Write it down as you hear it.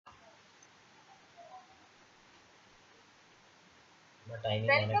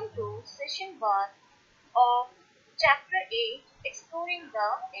Welcome to session 1 of chapter 8, Exploring the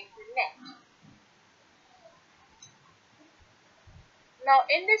Internet. Now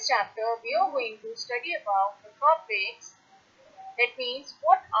in this chapter we are going to study about the topics, that means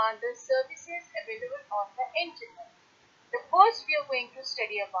what are the services available on the internet. The first we are going to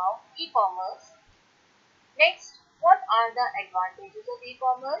study about e-commerce. Next, what are the advantages of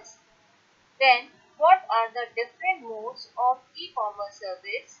e-commerce? Then, what are the different modes of e-commerce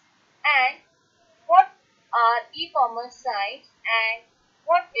service, and what are e-commerce sites, and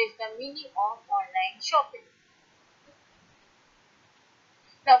what is the meaning of online shopping?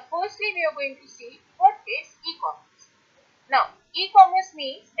 Now, firstly, we are going to see what is e-commerce. Now, e-commerce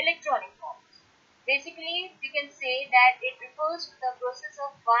means electronic commerce. Basically, we can say that it refers to the process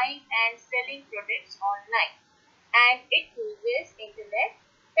of buying and selling products online, and it uses internet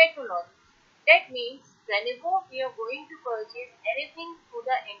technology. That means whenever we are going to purchase anything through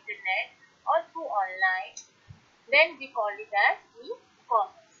the internet or through online, then we call it as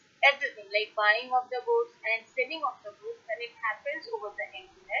e-commerce. Everything like buying of the goods and selling of the goods, when it happens over the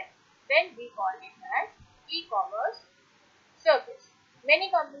internet, then we call it as e-commerce service.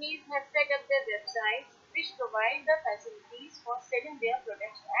 Many companies have set up their websites which provide the facilities for selling their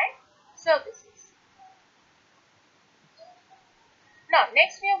products and services. Now,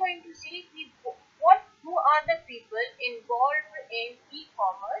 next we are going to see who are the people involved in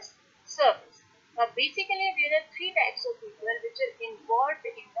e-commerce service. Now, basically there are three types of people which are involved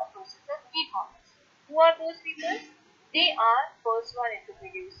in the process of e-commerce. Who are those people? They are, first one is the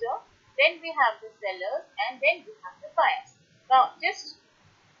producer, then we have the sellers, and then we have the buyers. Now, just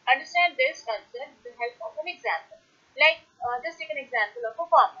understand this concept with the help of an example. Like, just take an example of a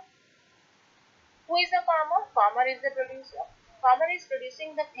farmer. Who is the farmer? Farmer is the producer. Farmer is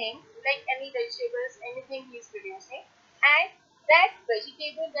producing the thing like any vegetables, anything he is producing, and that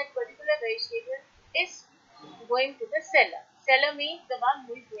vegetable, that particular vegetable is going to the seller. Seller means the one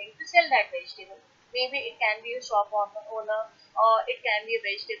who is going to sell that vegetable. Maybe it can be a shop owner, or it can be a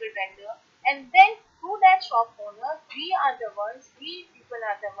vegetable vendor, and then through that shop owner, we people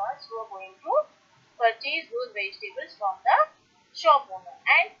are the ones who are going to purchase those vegetables from the shop owner,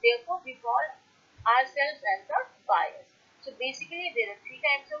 and therefore we call ourselves as the buyers. So basically there are three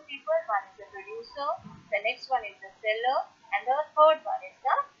types of people. One is the producer, the next one is the seller, and the third one is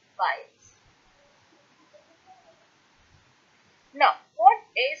the buyers. Now, what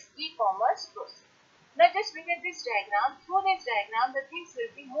is e-commerce process? Now just look at this diagram. Through this diagram the things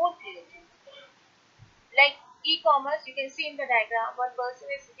will be more clear to you. Like e-commerce, you can see in the diagram one person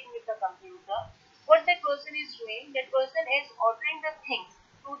is sitting with the computer. What that person is doing, that person is ordering the things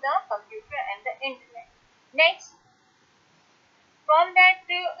through the computer and the internet. Next, from that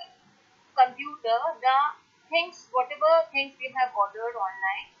computer, the things, whatever things we have ordered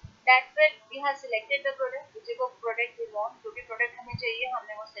online, that will we have selected the product, whichever product we want, जो भी product हमें चाहिए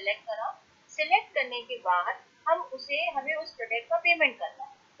हमने वो select करा. Select करने के बाद हमें उस product का payment करना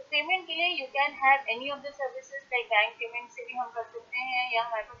है. तो payment के लिए you can have any of the services like bank payment से भी हम कर सकते हैं, या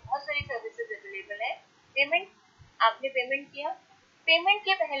हमारे पास बहुत सारी services available है. Payment, आपने payment किया, payment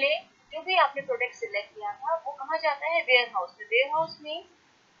के पहले जो भी आपने प्रोडक्ट सिलेक्ट किया था वो कहाँ जाता है? वेयर हाउस में. वेयर हाउस में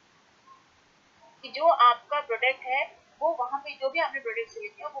कि जो आपका प्रोडक्ट है वो वहाँ पे जो भी आपने प्रोडक्ट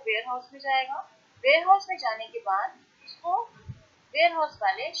सिलेक्ट किया वो वेयर हाउस में जाएगा. वेयर हाउस में जाने के बाद उसको वेयर हाउस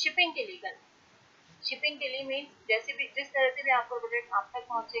वाले शिपिंग के लिए करते हैं. शिपिंग के लिए मीन्स जैसे भी जिस तरह से भी आपका प्रोडक्ट आप तक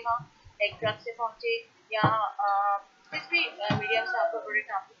पहुँचेगा, लाइक ट्रक से पहुँचे या जिस भी मीडियम से आपका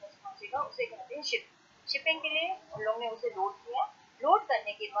प्रोडक्ट आपके पास पहुँचेगा उसे कहते हैं शिपिंग. शिपिंग के लिए उन लोगों ने उसे लोड किया. लोड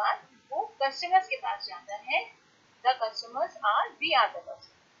करने के बाद वो कस्टमर्स के पास जाता है. The customers are we are the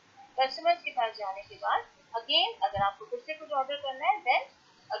customer. Customers के पास जाने के बाद अगेन अगर आपको फिर से कुछ ऑर्डर करना है, then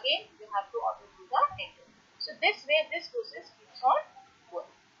again you have to order through the internet. So this way this process keeps on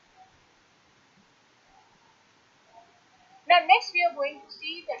going. Now next we are going to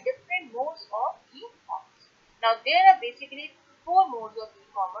see the different modes of e-commerce. Now there are basically four modes of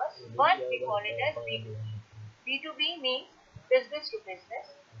e-commerce. One we call it as B2B. B2B means business to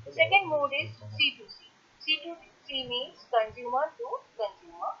business. Second mode is C2C. C2C means consumer to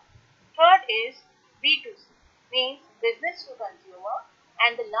consumer. Third is B2C, means business to consumer.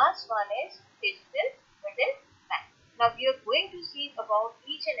 And the last one is digital middleman. Now we are going to see about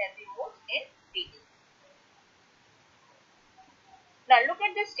each and every mode in detail. Now look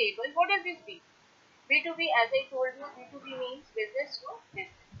at this table. What is this B2B? B2B, as I told you, B2B means business to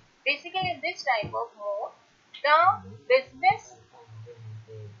business. Basically in this type of mode, the business,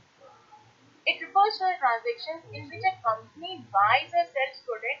 it refers to a transaction in which a company buys or sells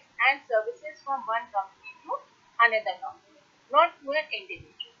products and services from one company to another company. not to an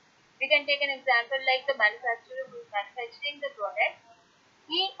individual. We can take an example like the manufacturer who is manufacturing the product.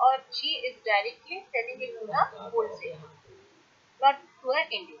 He or she is directly selling it to the wholesaler, not to an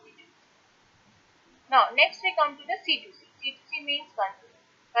individual. Now, next we come to the C2C. C2C means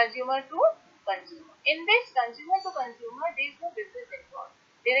consumer to consumer. In this consumer to consumer, there is no business involved.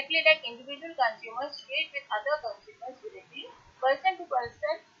 Directly like individual consumers trade with other consumers directly, person to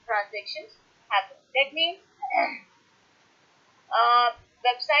person transactions happen. That means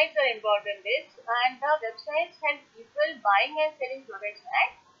websites are involved in this, and the websites help people buying and selling products and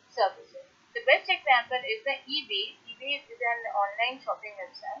services. The best example is the eBay. eBay is an online shopping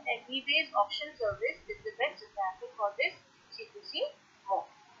website, and eBay's auction service is the best example for this C2C mode.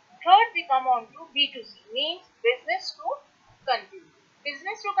 Third, we come on to B2C, means business to consumer.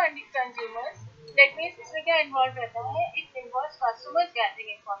 Business to consumers, that means इसमें क्या involved रहता है? It involves customers gathering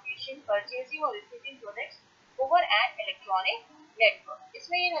information, purchasing or receiving products over an electronic network.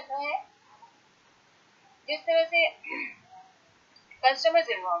 इसमें ये रहता है जिस तरह से कस्टमर्स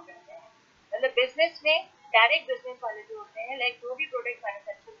इन्वॉल्व रहते हैं, मतलब बिजनेस में डायरेक्ट बिजनेस वाले जो होते हैं, लाइक जो भी प्रोडक्ट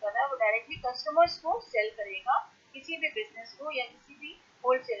मैन्युफैक्चर कर रहा है वो डायरेक्टली कस्टमर्स को सेल करेगा, किसी भी बिजनेस को या किसी भी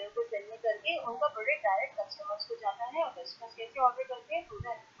होलसेलर को सेल में करके उनका प्रोडक्ट डायरेक्ट कस्टमर्स को जाता है, और कस्टमर्स कैसे ऑर्डर करते हैं? Through the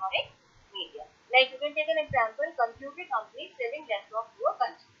electronic media. Like you can take an example, computer company selling laptop to a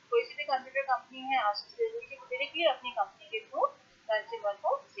consumer. कोई सी भी कंप्यूटर कंपनी है, आसूस डायरेक्टली अपनी कंपनी के थ्रू कंज्यूमर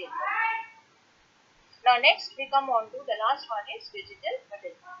को सेल करती है. Now next we come on to the last one is digital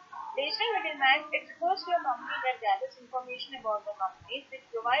middleman. Digital middleman, it refers to a company that gathers information about the companies which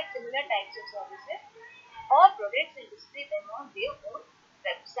provide similar types of services or products and display them on their own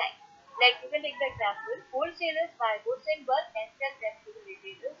website. Like you can take the example, wholesalers buy goods in bulk and sell them to the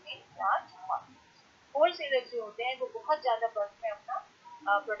retailers in large quantities. Wholesalers जो होते हैं वो बहुत ज़्यादा bulk में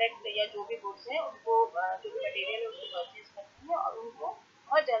अपना product या जो भी गुड्स हैं उनको जो भी मटेरियल है उसको परचेज करते हैं और उनको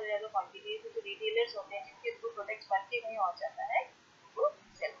बहुत ज़्यादा क्वांटिटी जो रिटेलर्स होते हैं जिनके थ्रू प्रोडक्ट्स बन के कहीं और जाता है वो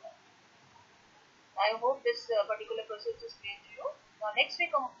सेल करते हैं. I hope this particular process is clear to you. Now next we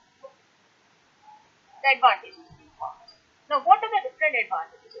come the advantages of e-commerce. Now, what are the different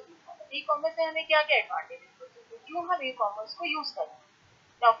advantages of e-commerce? E-commerce से हमें क्या क्या advantages होते हैं? क्यों हम e-commerce को use करते हैं?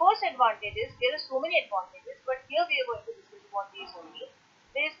 Now, first advantage is there are so many advantages, but here we are going to discuss about these only.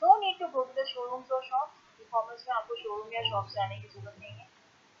 There is no need to go to the showrooms or shops. E-commerce में आपको showroom या shops जाने की जरूरत नहीं है.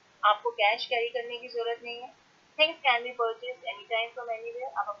 आपको cash carry करने की जरूरत नहीं है. Things can be purchased anytime from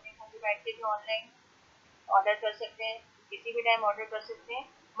anywhere. आप अपने फोन पे बैठ के भी ऑनलाइन ऑर्डर कर सकते हैं, किसी भी टाइम ऑर्डर कर सकते हैं.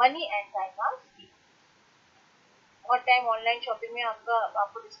 Money and time are free. और टाइम ऑनलाइन शॉपिंग में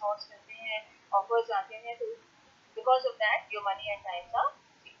आपको डिस्काउंट्स मिलते हैं, ऑफर्स आते हैं, तो because of that your money and times are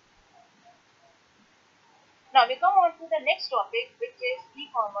free. Now we come on to the next topic, which is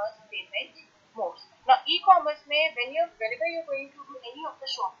e-commerce payment modes. Now e-commerce में whenever you're going to do any of the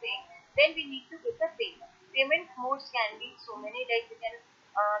shopping, then we need to give the payment. Payment modes can be so many, like you can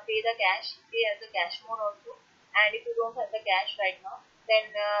pay as a cash mode also, and if you don't have the cash right now, then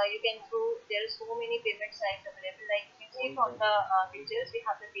you can there are so many payment sites available. Like you can see from the pictures, we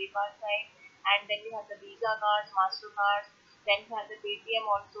have the PayPal site, and then we have the Visa cards, Mastercards, then we have the Paytm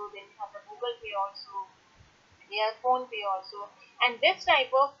also, then we have the Google Pay also. We have phone pay also, and this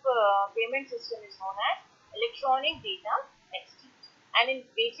type of payment system is known as electronic data exchange, and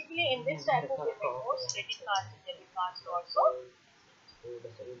basically in this type of payment modes, credit cards and debit cards also.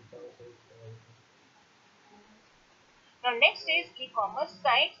 Now next is e-commerce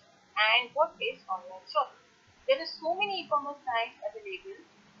sites and what is online shopping. There are so many e-commerce sites available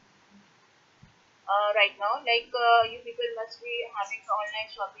right now, like you people must be having online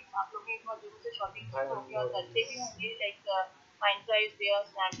shopping. आप लोग भी मौजूद से shopping होंगे और करते भी होंगे, like Myntra is there,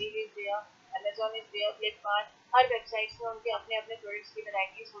 Snapdeal is there, Amazon is there, Flipkart. Her websites में उनके अपने अपने प्रोडक्ट्स की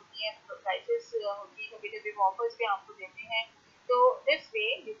वैरायटीज होती हैं, प्राइसेस होती है, कभी कभी ऑफर्स भी आपको देते हैं. तो this way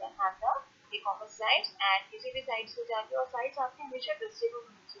you can have the e-commerce sites, and किसी भी साइट्स को जाके, और साइट्स आपके हमेशा ट्रस्टेबल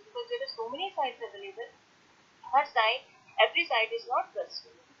होनी चाहिए, because there are so many sites available. Her site, every site is not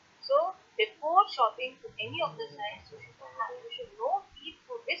trustable. So before shopping to any of the sites, you should know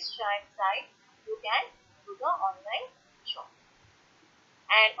through which site you can do the online shopping.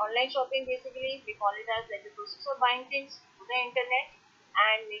 And online shopping, basically we call it as like the process of buying things through the internet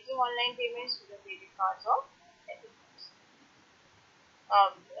and making online payments to the credit cards or debit cards.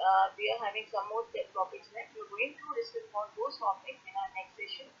 We are having some more topics left. We are going to discuss about those topics in our next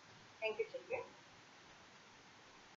session. Thank you, children.